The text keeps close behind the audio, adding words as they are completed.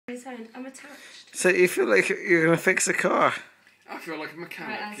sound. I'm attached. So you feel like you're going to fix a car? I feel like a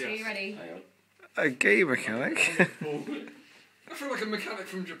mechanic. Right, Anthony, are you ready? A gay mechanic? I feel like a mechanic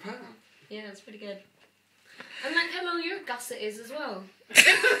from Japan. Yeah, that's pretty good. And then how long your gusset is as well.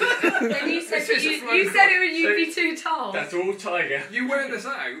 And you said it when you'd be too tall. That's all tiger. You wear this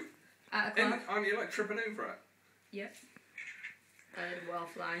out, At a and club. aren't you like tripping over it? Yep. Well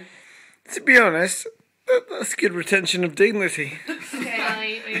flying. To be honest, that's good retention of dignity. Okay, are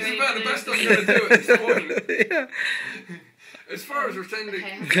you It's ready? about the best I'm going to do at this point. Yeah. As far as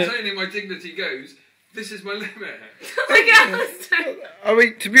retaining my dignity goes, this is my limit. Oh my god! I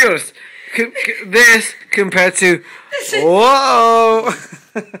mean, to be honest, this compared to... Whoa!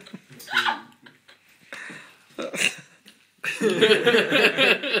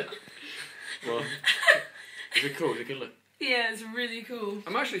 Well, is it cool? Is it good look? Yeah, it's really cool.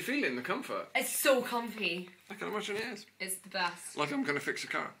 I'm actually feeling the comfort. It's so comfy. I can imagine it is. It's the best. Like I'm going to fix a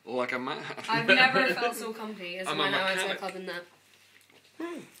car. Like I'm mad. I've never felt so comfy as I'm when a I was at a mechanic. club in that.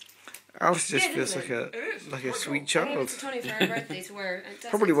 Alice just Yeah, feels isn't like it? It is. a Quite sweet cool. I gave it child. to Tony for her birthday to wear. It does-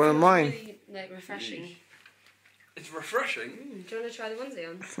 Probably it one of feels mine. Really, like, refreshing. It's refreshing. Do you want to try the onesie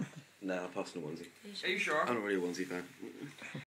on? Nah, I'll pass on the onesie. Are you sure? I'm not really a onesie fan.